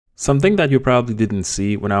Something that you probably didn't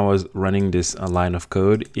see when I was running this line of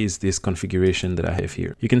code is this configuration that I have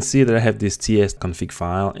here. You can see that I have this ts config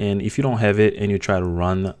file, and if you don't have it and you try to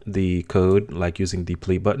run the code like using the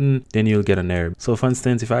play button, then you'll get an error. So for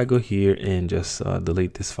instance, if I go here and just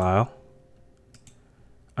delete this file,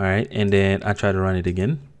 all right, and then I try to run it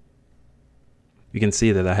again, you can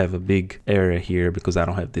see that I have a big error here because I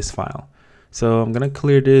don't have this file. So I'm going to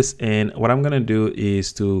clear this, and what I'm going to do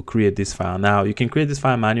is to create this file. Now you can create this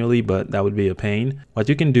file manually, but that would be a pain. What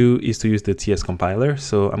you can do is to use the TS compiler.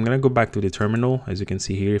 So I'm going to go back to the terminal. As you can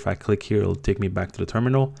see here, if I click here, it'll take me back to the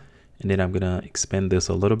terminal, and then I'm going to expand this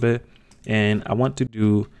a little bit, and I want to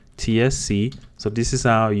do TSC. So this is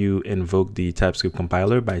how you invoke the TypeScript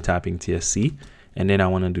compiler, by typing TSC, and then I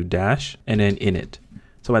want to do dash and then init.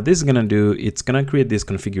 So what this is going to do, it's going to create this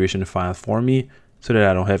configuration file for me, so that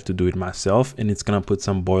I don't have to do it myself, and it's gonna put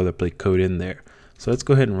some boilerplate code in there. So let's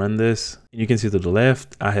go ahead and run this. You can see to the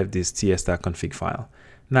left, I have this ts.config file.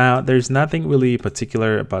 Now, there's nothing really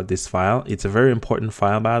particular about this file. It's a very important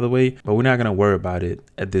file, by the way, but we're not gonna worry about it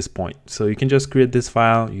at this point. So you can just create this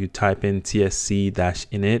file, you type in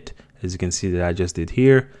tsc-init, as you can see that I just did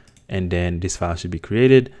here, and then this file should be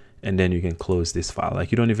created, and then you can close this file.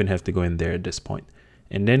 Like, you don't even have to go in there at this point.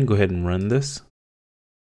 And then go ahead and run this.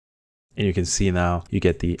 And you can see now you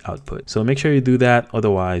get the output. So make sure you do that,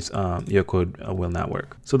 otherwise your code will not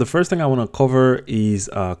work. So the first thing I want to cover is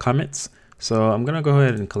comments. So I'm gonna go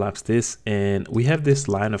ahead and collapse this, and we have this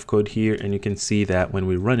line of code here, and you can see that when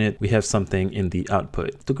we run it, we have something in the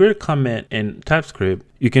output. To create a comment in TypeScript,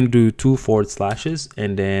 you can do 2 forward slashes,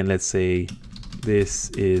 and then let's say this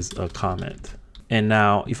is a comment. And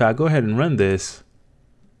now if I go ahead and run this,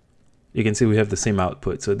 you can see we have the same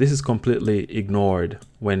output. So this is completely ignored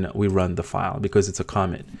when we run the file because it's a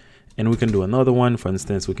comment. And we can do another one. For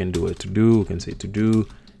instance, we can do a to do, we can say to do,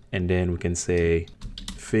 and then we can say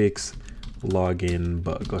fix login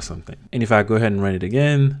bug or something. And if I go ahead and run it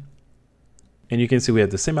again, and you can see we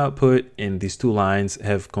have the same output, and these 2 lines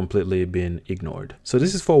have completely been ignored. So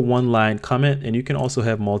this is for 1-line comment, and you can also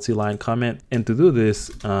have multi-line comment. And to do this,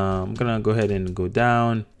 I'm gonna go ahead and go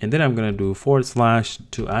down, and then I'm gonna do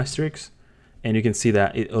 /2 *, and you can see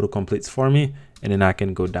that it auto completes for me. And then I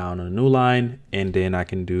can go down on a new line, and then I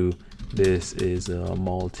can do this is a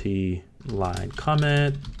multi-line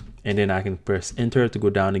comment, and then I can press enter to go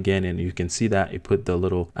down again, and you can see that it put the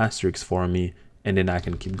little asterisk for me, and then I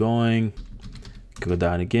can keep going. Go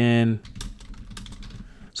down again.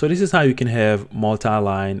 So this is how you can have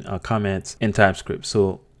multi-line comments in TypeScript.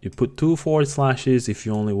 So you put 2 forward slashes if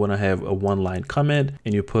you only want to have a 1-line comment,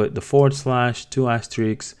 and you put the /, 2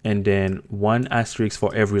 asterisks, and then 1 asterisk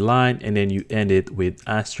for every line, and then you end it with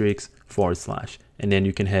asterisk /, and then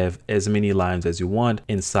you can have as many lines as you want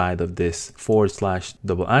inside of this /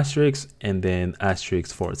 double asterisk, and then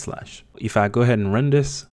asterisk /. If I go ahead and run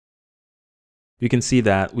this, you can see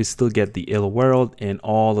that we still get the hello world, and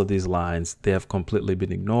all of these lines, they have completely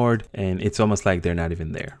been ignored, and it's almost like they're not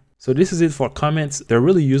even there. So this is it for comments. They're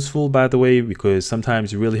really useful, by the way, because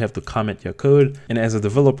sometimes you really have to comment your code. And as a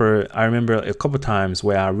developer, I remember a couple times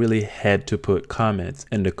where I really had to put comments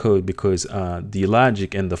in the code because the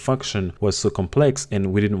logic and the function was so complex,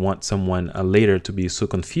 and we didn't want someone later to be so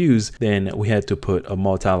confused. Then we had to put a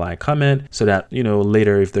multi-line comment so that, you know,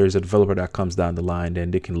 later if there's a developer that comes down the line,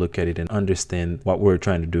 then they can look at it and understand what we're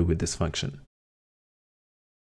trying to do with this function.